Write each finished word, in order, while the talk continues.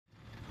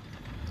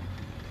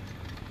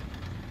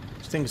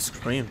This thing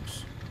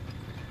screams.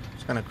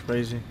 It's kind of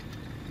crazy.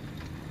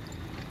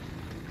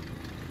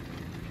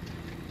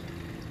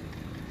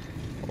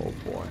 Oh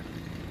boy.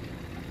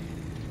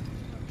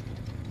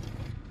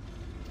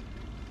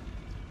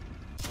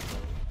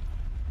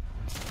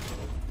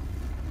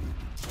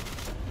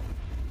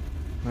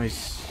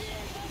 Nice.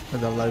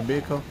 With the light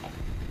vehicle.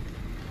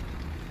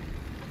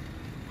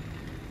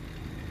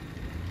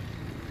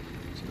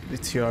 The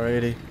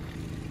TR-80.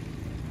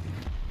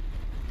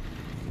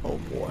 Oh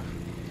boy.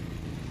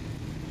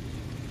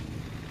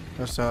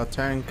 That's our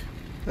tank.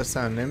 That's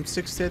an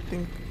M60, I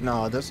think.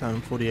 No, that's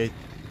an M48. I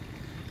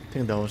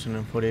think that was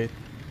an M48.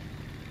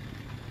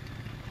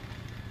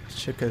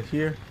 Let's check it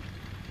here.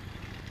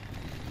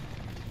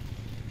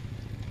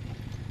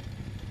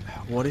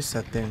 What is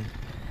that thing?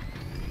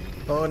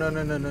 Oh no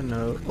no no no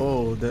no!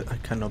 Oh, that I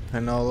cannot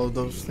pen all of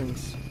those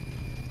things.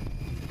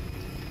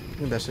 I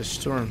think that's a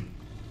storm.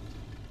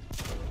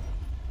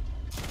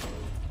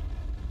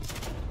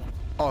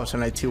 Oh, it's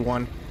an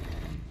IT-1.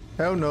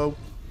 Hell no!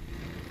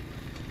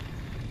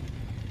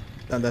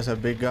 And that's a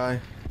big guy.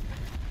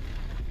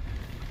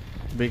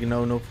 Big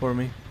no-no for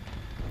me.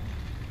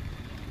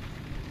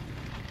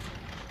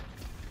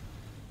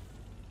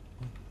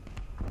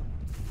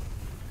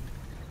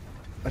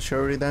 A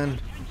Shuri then.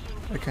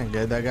 I can't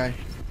get that guy.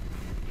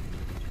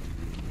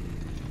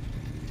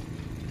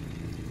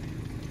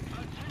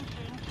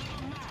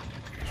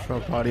 Throw a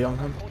body on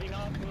him.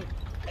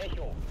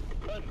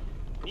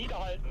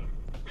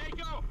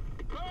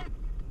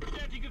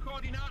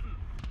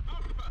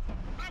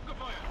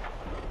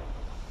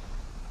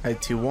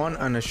 IT-1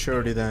 and a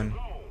Shuri then.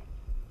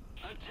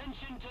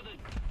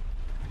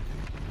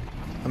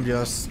 I'm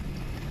just...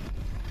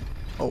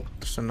 Oh,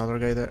 there's another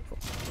guy there.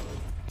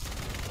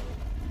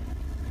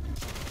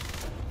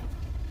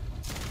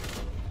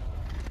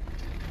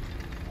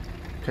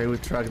 Okay, we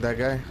track that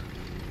guy.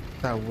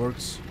 That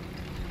works.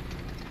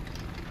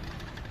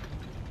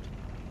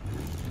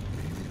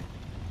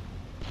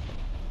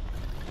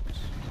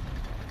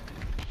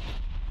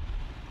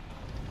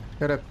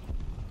 Get up.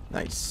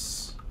 Nice.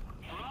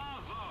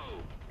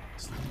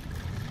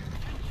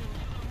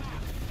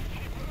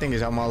 Thing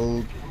is, I'm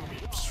all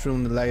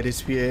strewn the light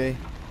SPA.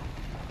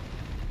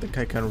 The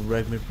guy can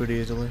wreck me pretty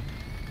easily.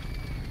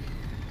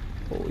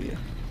 Oh yeah.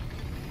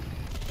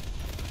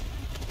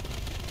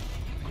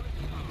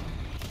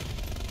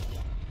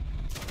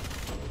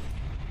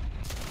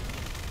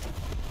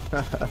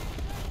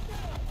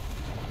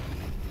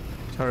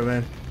 Sorry,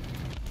 man.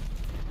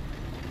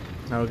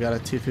 Now we got a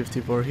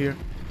T-54 here.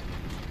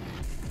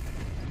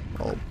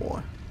 Oh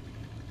boy.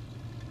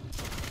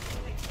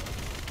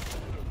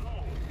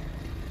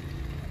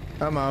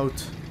 I'm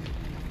out.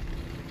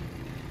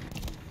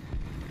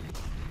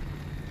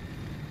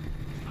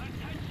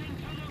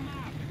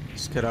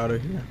 Let's get out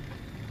of here.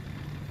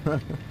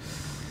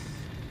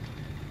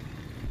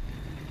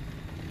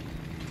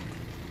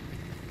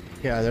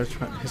 Yeah,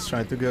 he's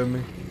trying to get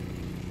me.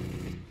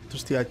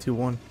 There's the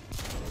IT-1.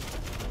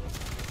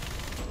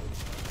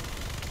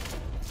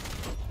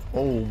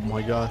 Oh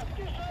my god.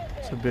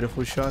 Some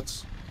beautiful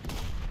shots.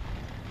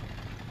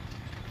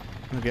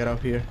 I'm gonna get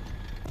up here.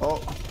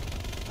 Oh.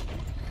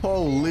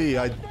 Holy,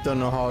 I don't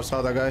know how I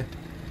saw that guy.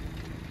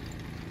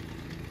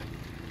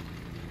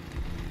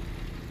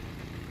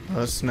 Oh,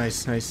 that's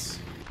nice, nice.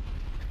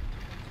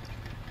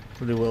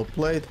 Really well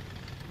played.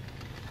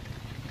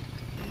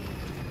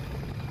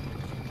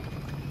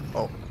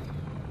 Oh.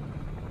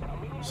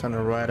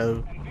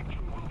 Sonorado.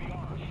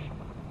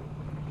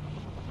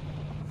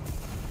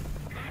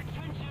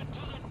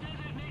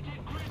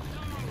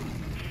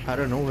 I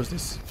don't know what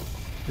this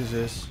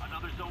is.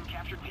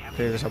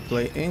 Okay, there's a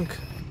play ink.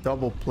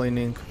 Double plain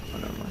ink. Oh,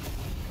 never mind.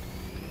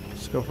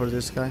 Let's go for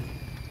this guy.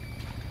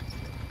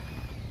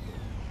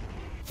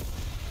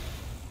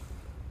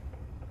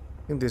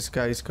 I think this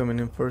guy is coming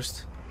in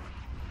first.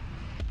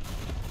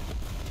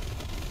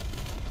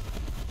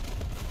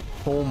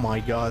 Oh my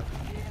god.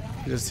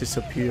 He just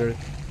disappeared.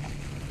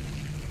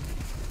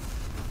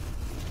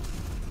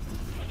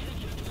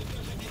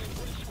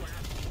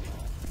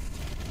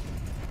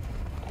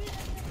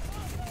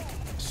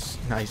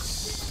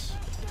 Nice.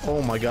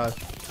 Oh my god.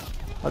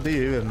 How did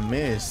you even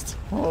missed?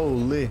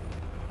 Holy.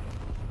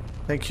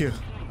 Thank you.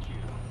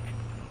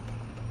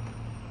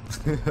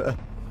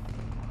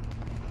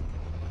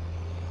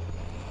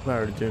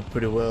 We're doing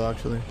pretty well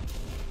actually.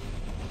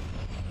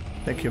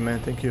 Thank you, man.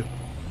 Thank you.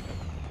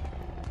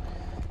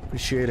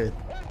 Appreciate it.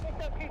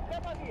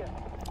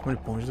 How many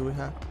points do we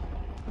have?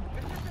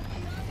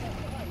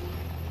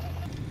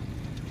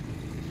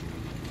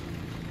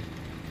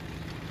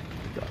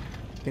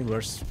 I think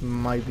we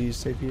might be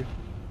safe here.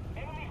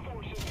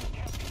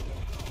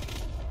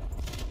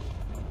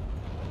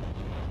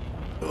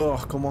 Oh,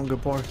 come on,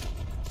 gepard.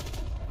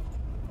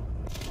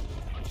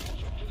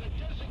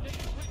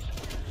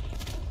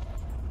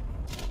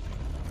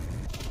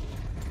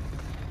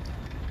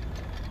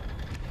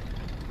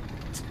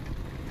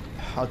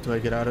 How do I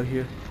get out of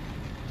here?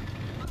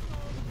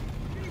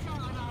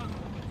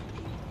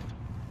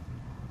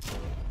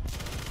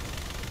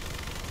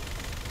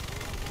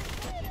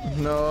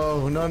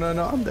 No, no, no,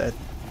 no, I'm dead.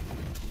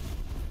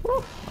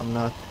 Woo, I'm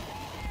not.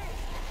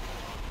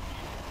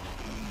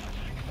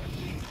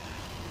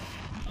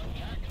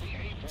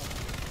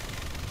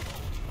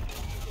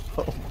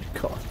 Oh my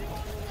god.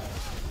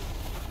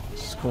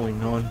 What's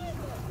going on?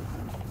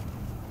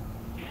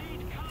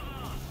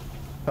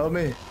 Help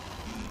me.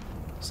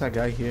 There's that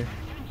guy here.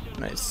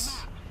 Nice.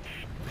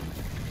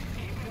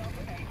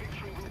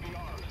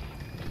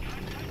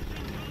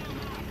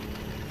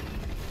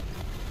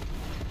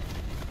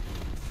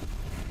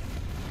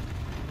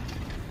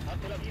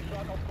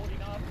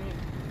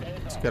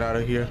 Let's get out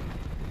of here.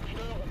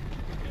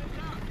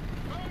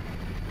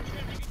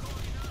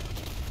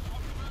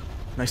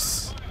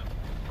 Nice.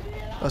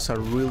 That's a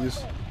really...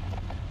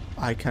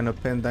 I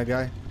cannot pen that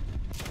guy.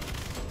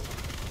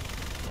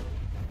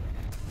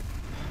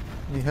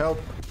 Need help?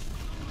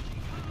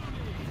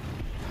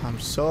 I'm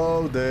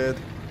so dead.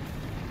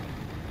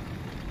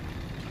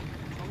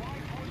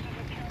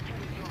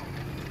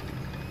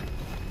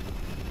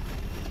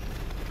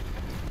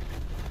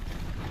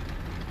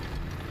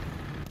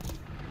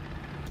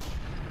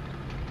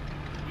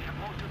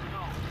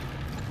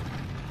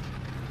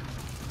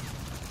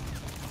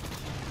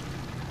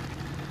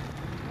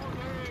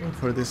 Look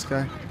for this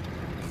guy.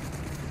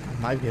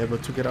 I might be able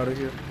to get out of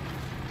here.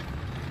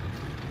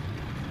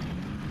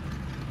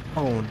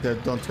 Oh,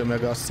 don't tell me I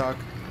got stuck.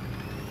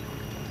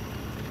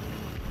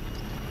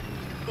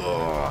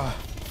 Oh,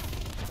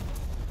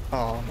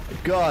 oh my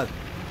god.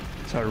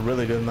 It's a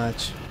really good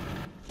match.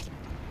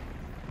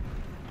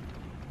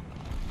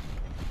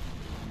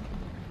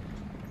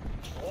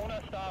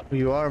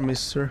 You are,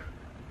 mister.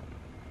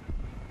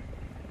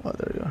 Oh,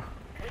 there you are.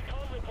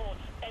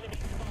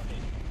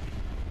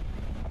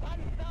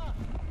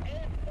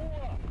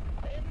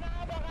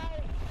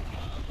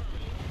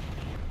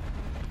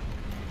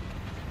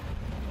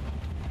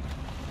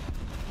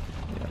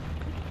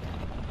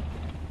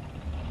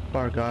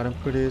 Bar got him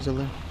pretty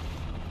easily.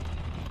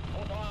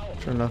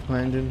 Turn off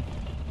my engine.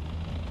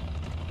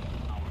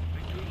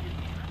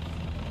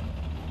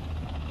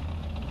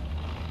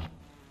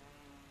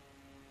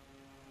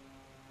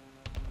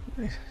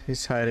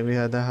 He's hiding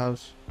behind the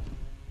house.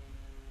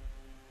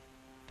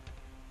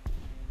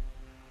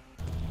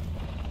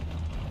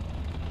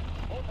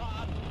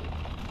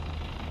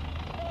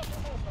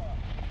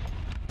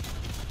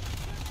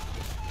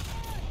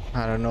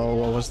 I don't know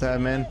what was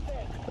that, man.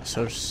 That's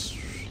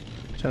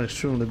an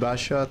extremely bad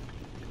shot.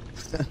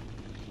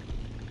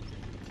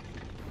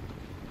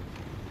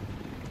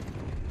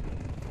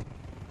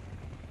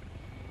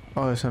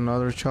 Oh, it's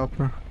another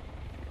chopper.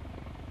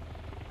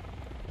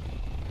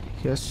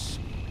 Yes.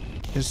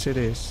 Yes, it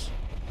is.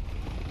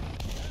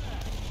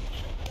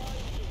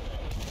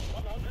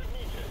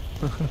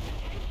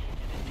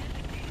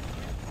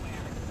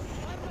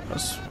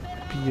 That's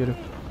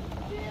beautiful.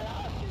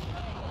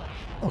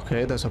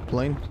 Okay, that's a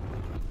plane.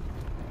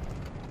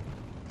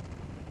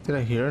 Did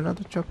I hear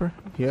another chopper?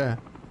 Yeah.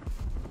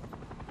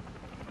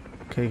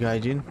 Okay,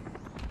 Gaijin.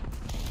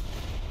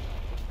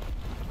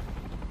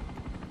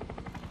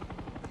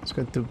 Let's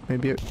go to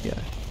maybe yeah.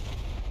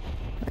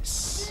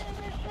 Nice.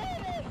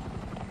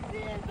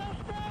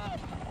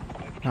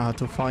 Now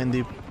to find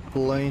the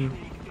plane.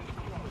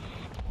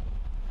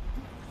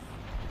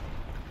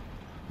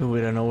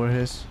 We don't know where he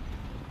is.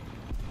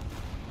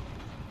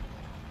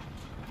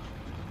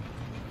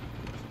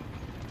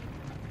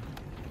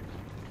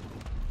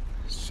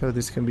 So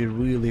this can be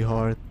really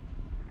hard.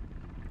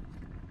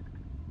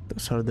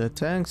 Those are the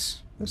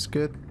tanks. That's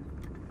good.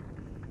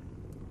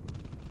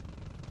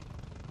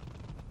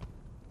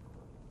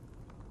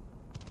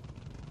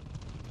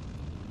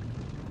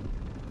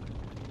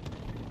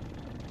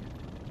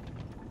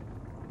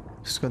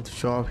 Just going to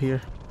show up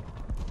here.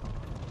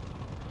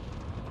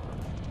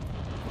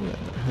 Yeah,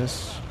 there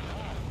is.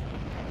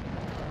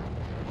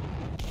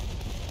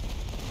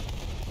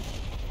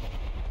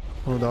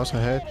 Oh, that was a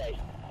head.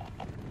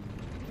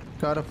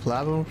 Got a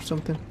flap or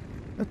something?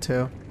 A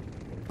tail.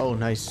 Oh,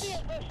 nice.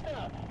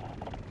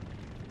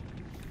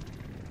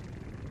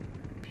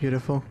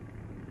 Beautiful.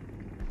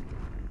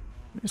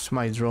 It's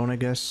my drone, I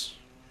guess.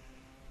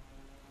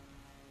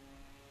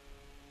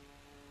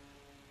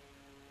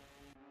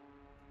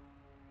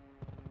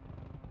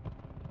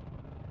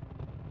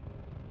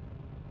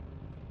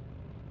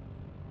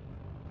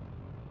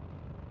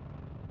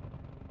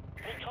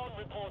 Recon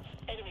reports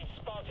enemy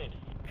spotted.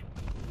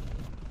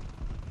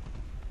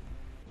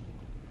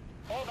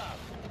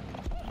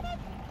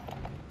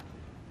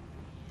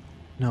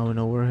 Now we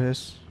know where he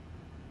is.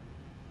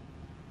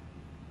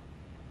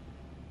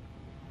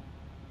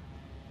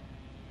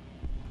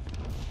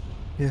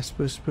 Yes,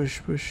 push,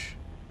 push, push.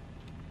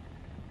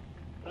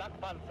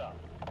 Blattpanzer,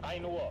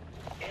 1 Uhr,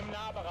 im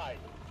Nahbereich.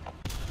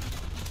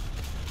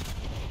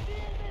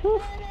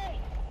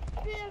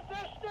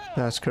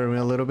 That scared me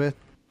a little bit.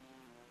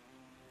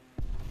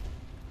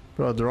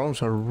 Bro,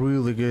 drones are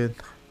really good.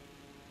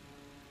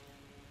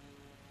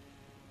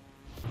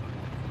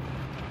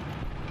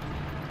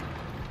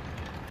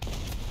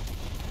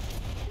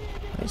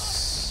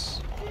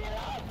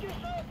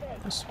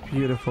 That's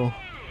beautiful.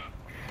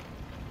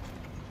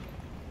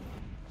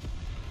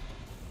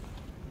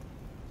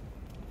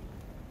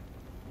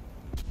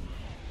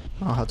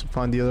 how to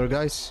find the other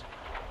guys.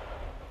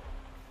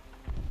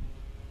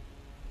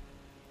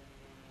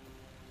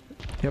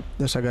 Yep,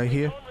 there's a guy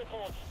here. Recon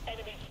reports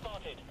enemy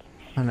spotted.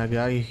 And a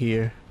guy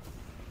here.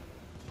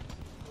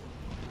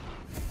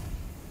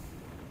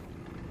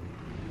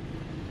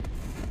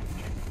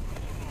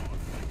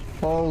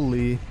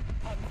 Holy.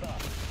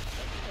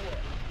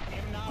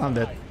 I'm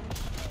dead.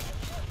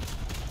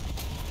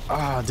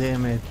 Ah,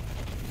 damn it.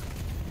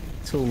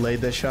 Too late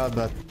the shot,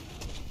 but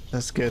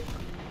that's good.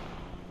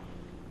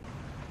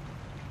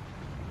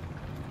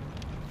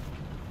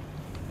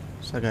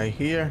 There's a guy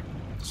here.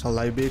 There's a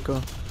light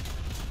vehicle.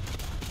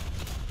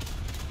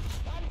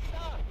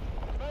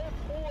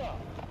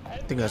 I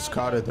think I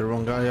scouted the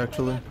wrong guy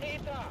actually.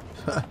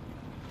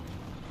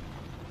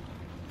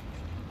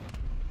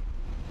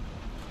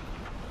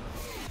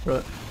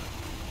 Right.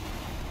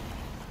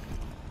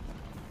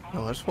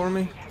 Oh, that's for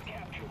me?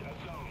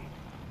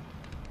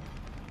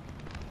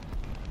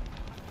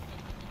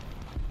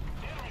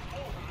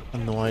 I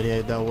have no idea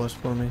if that was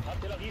for me.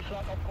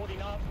 Artillerieschlag auf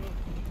Koordinaten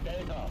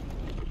Delta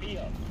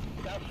 4.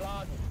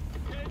 Zerschlagen.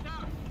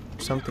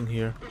 Something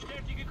here.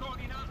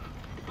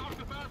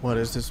 What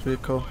is this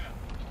vehicle?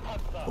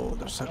 Oh,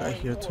 there's a guy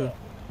here too.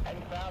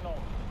 Entfernung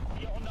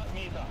 400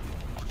 Meter.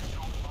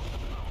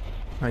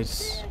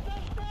 Nice.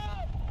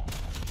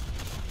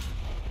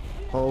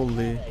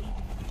 Holy.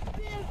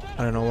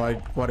 I don't know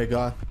what I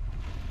got.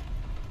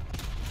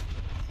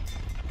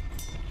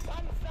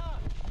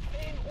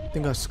 I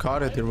think I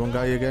scouted the wrong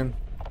guy again.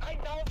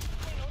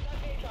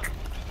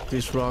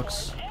 These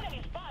rocks.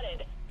 Enemy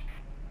spotted.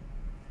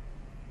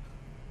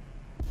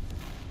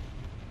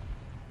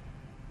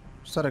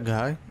 Is that a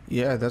guy?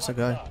 Yeah, that's a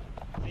guy.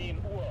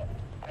 10 Uhr.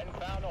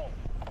 Entfernung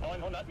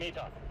 900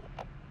 Meter.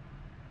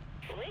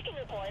 Recon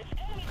reports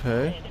enemy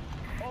Okay.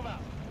 spotted. Over.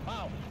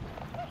 Mount.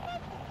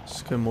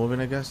 Just keep moving,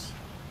 I guess.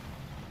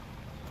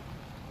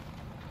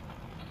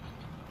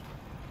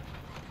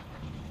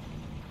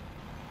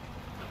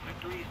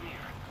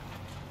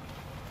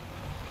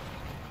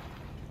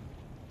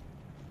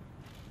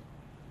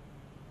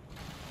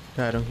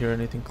 Yeah, I don't hear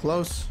anything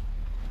close.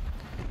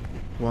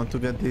 Want to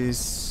get this?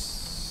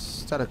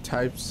 Is that a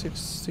Type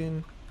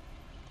 16?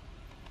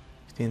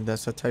 I think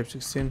that's a Type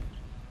 16.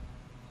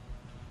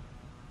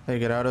 Hey,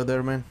 get out of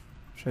there, man.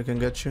 So I can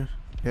get you.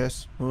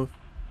 Yes, move.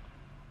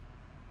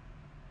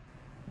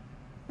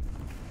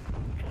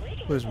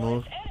 Recon Please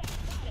move.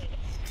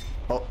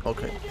 reports Oh,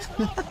 enemy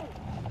spotted.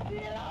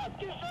 okay.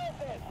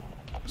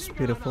 It's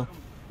beautiful.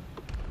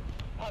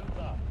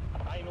 Panzer.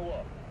 1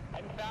 Uhr.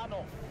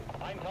 Entfernung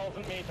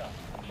 1000 Meter.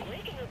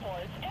 Recon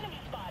reports enemy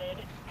spotted.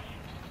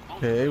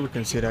 Okay, we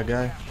can see that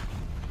guy.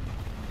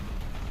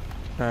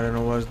 I don't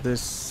know what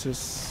this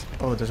is.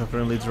 Oh, there's a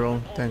friendly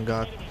drone. Thank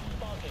God. Enemy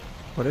spotted.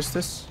 What is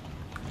this?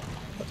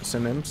 It's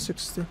an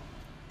M60. Recon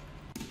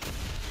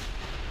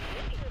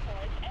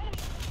reports enemy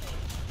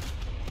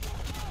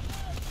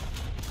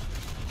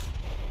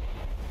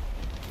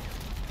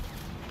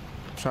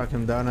Track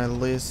him down at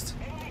least.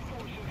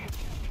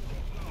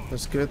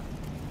 That's good.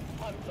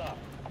 Panzer.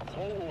 2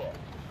 Uhr.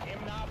 Im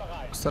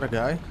Nahbereich. Is that a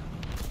guy?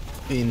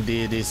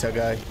 Indeed, it's a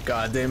guy.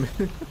 God damn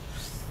it.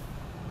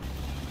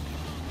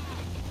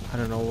 I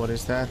don't know what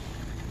is that.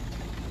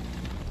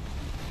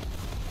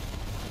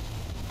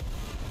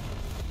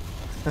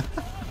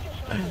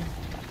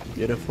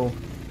 Beautiful.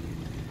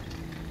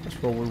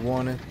 That's what we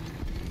wanted.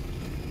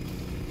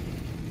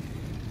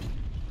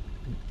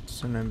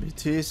 Some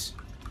MBTs.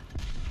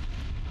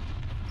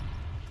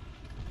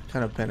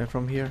 Kind of pen it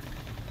from here.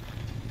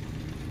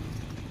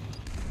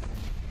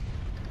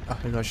 Ah,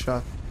 I got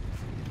shot.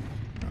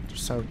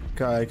 There's a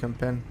guy I can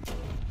pen.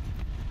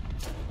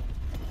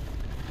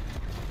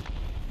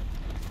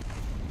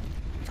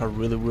 A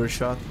really weird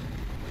shot.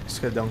 Let's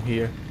get down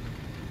here.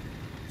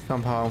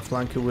 Somehow I'm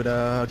flanking with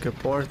a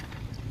gepard.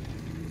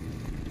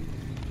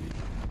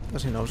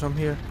 Does he know I'm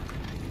here?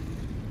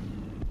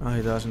 Oh,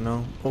 he doesn't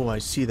know. Oh, I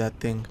see that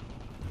thing.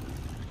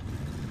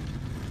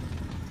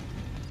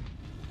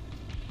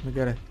 Let me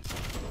get it.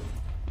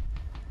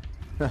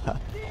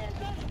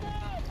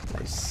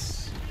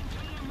 Nice.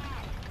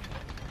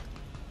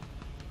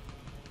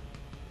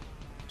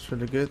 It's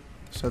really good.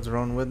 There's a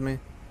drone with me.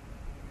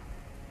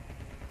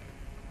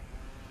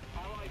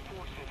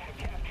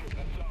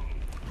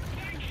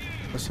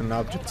 That's an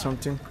object,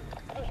 something.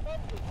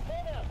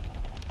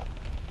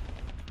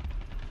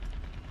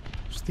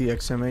 It's the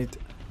XM8.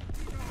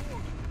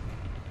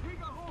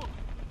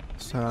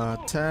 It's a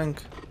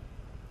tank.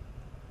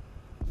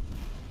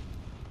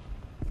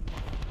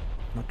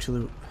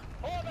 Actually,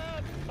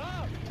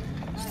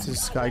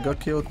 this guy got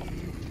killed.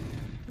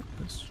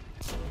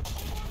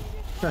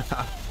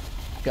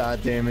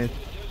 God damn it.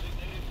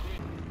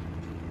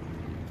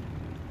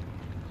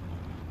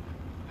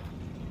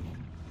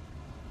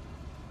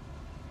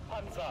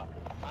 Panzer.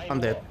 1 I'm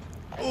dead.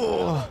 Uhr.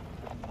 Oh,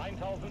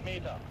 1000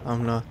 Meter.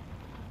 I'm not.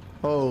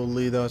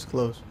 Holy, that was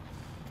close.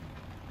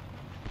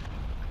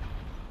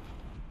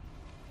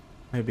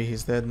 Maybe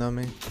he's dead, not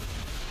me.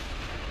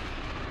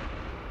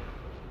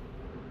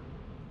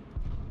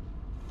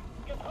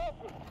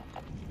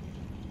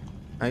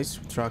 Nice,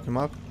 we track him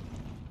up.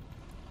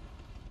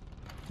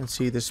 Can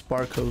see the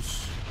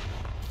sparkles.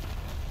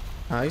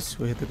 Nice,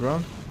 we hit the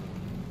ground.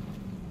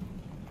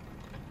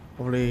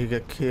 Hopefully he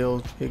get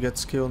killed. He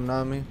gets killed,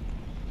 not me.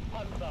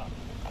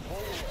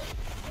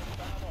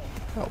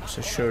 That was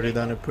a surety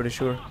done it, pretty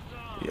sure.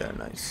 Yeah,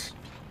 nice.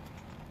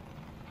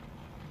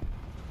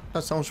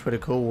 That sounds pretty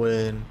cool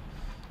when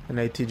an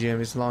ATGM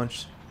is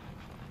launched.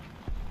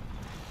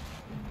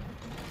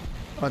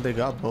 Oh, they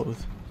got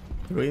both.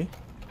 3?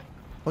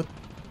 What?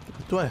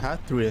 Do I have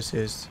 3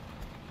 assists?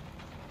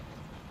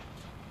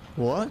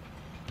 What?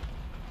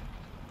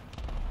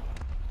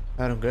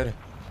 I don't get it.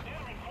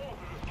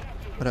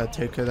 But I'll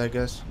take it, I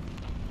guess.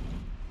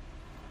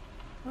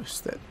 What's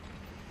that?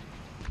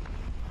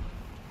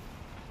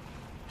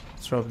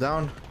 Let's drop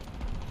down.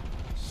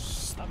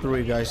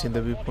 3 guys in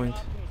the viewpoint.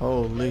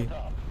 Holy.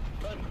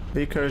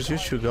 Because you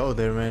should go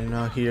there, man,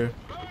 not here.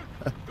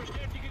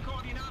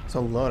 There's a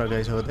lot of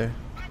guys out there.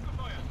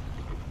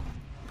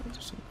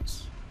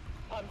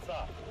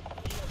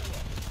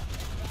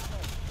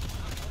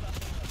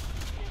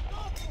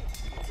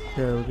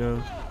 There we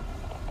go.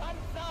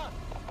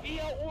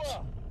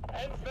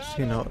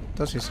 You know,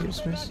 does he see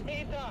his miss?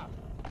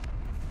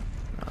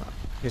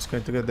 He's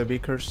going to get the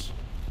beakers.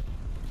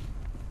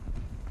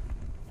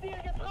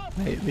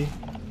 Maybe.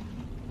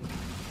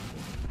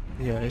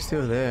 Yeah, he's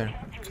still there.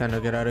 Can I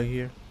get out of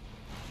here?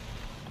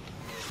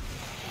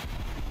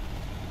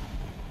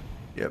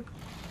 Yep.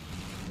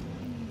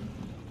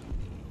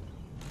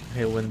 I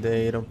hate when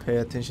they don't pay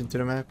attention to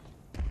the map.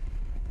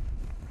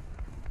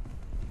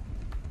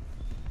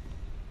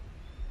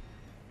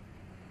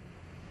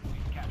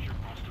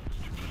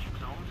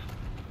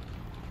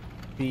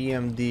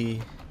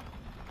 VMD.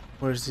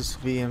 Where's this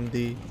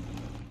VMD?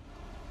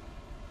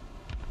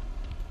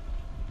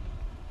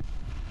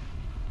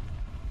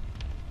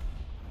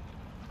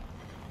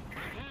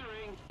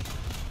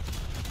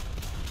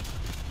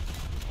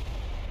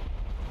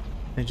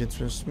 Engine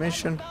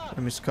transmission. Let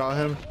me scout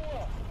him.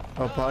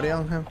 I'll body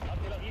on him.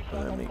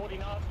 Let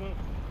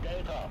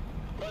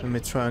me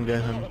try and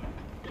get him.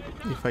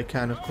 If I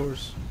can, of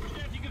course.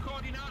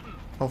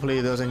 Hopefully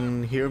he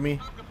doesn't hear me.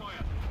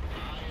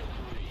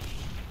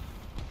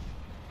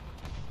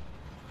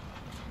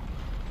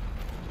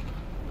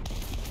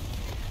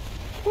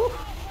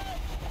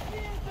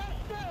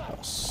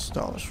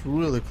 That was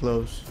really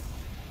close.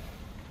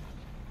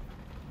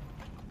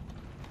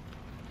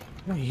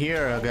 I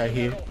hear a guy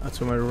here. That's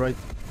to my right.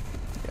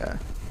 Yeah.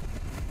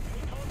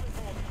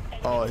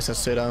 Oh, it's a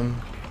sit-on.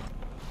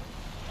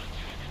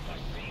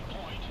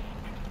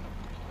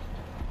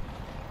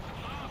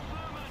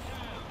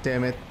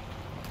 Damn it.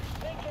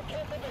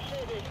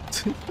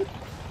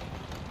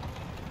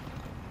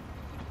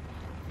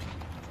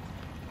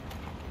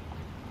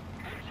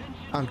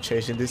 I'm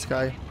chasing this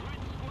guy.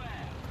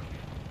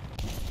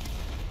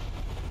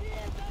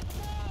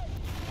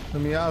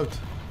 Let me out.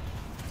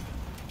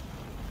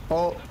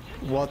 Oh,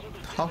 what?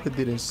 How he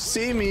didn't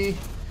see me?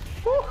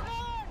 Woo.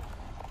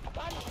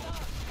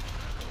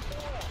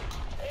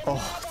 Oh,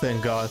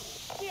 thank God.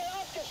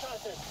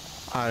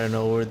 I don't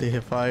know where they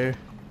hit fire.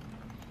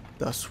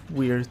 That's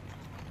weird.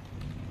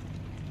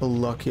 But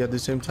lucky at the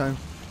same time.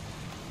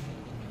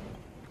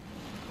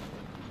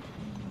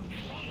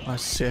 I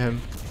see him.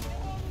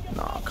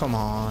 Nah, come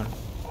on.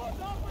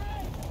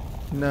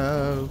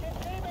 No.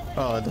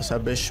 Oh, that's a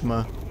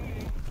Bishma.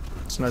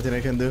 There's nothing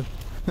I can do.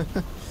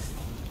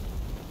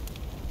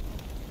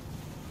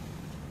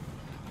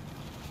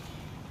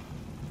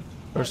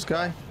 First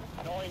guy.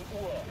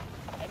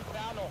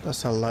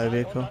 That's a live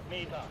vehicle.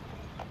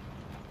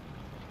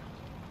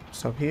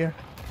 Stop here.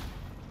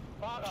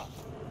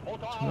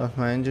 Turn off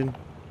my engine.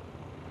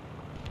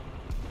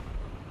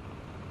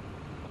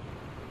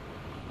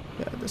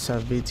 Yeah, there's a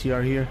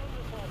VTR here.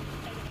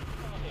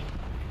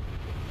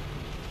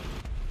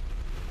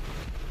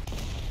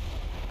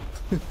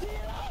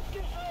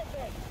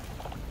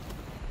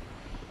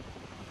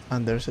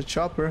 And there's a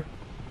chopper.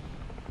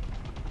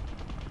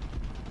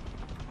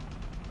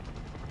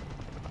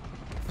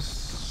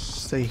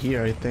 Stay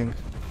here, I think.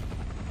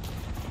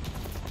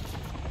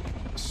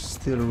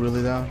 Still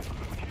really down.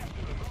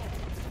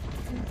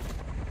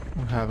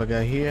 We have a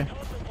guy here.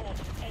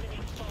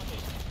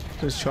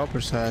 This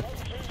chopper's hat.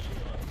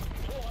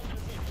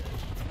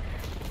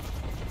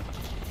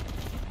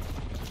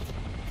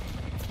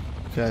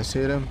 Okay, I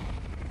see them.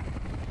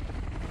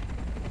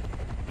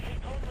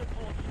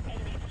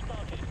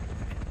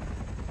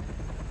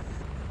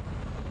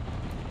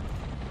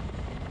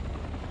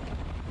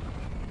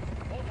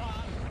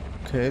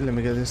 Okay, let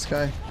me get this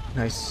guy.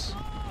 Nice.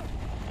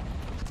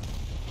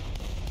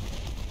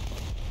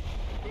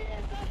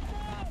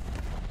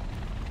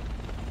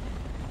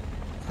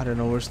 I don't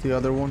know where's the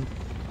other one.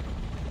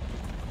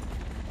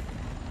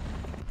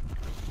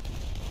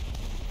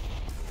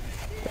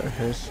 There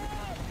it is.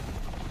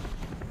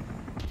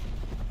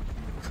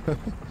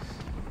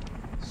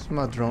 Is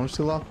my drone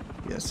still up?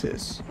 Yes, it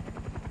is.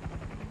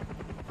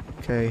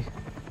 Okay.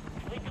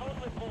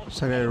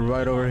 So I got it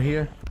right over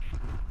here.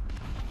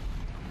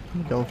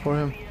 Go for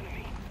him.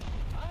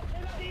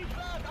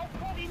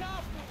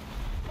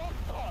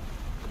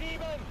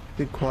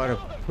 Did quite a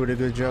pretty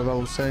good job, I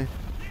would say.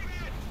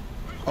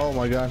 Oh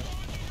my god.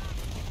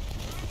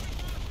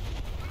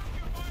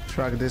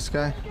 Track this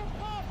guy.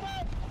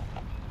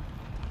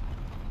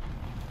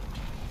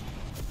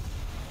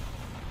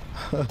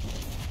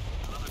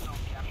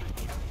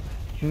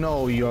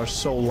 No, you are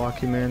so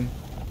lucky, man.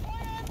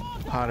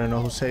 I don't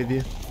know who saved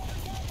you.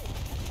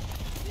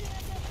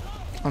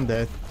 I'm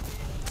dead.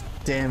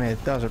 Damn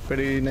it, that was a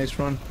pretty nice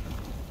run.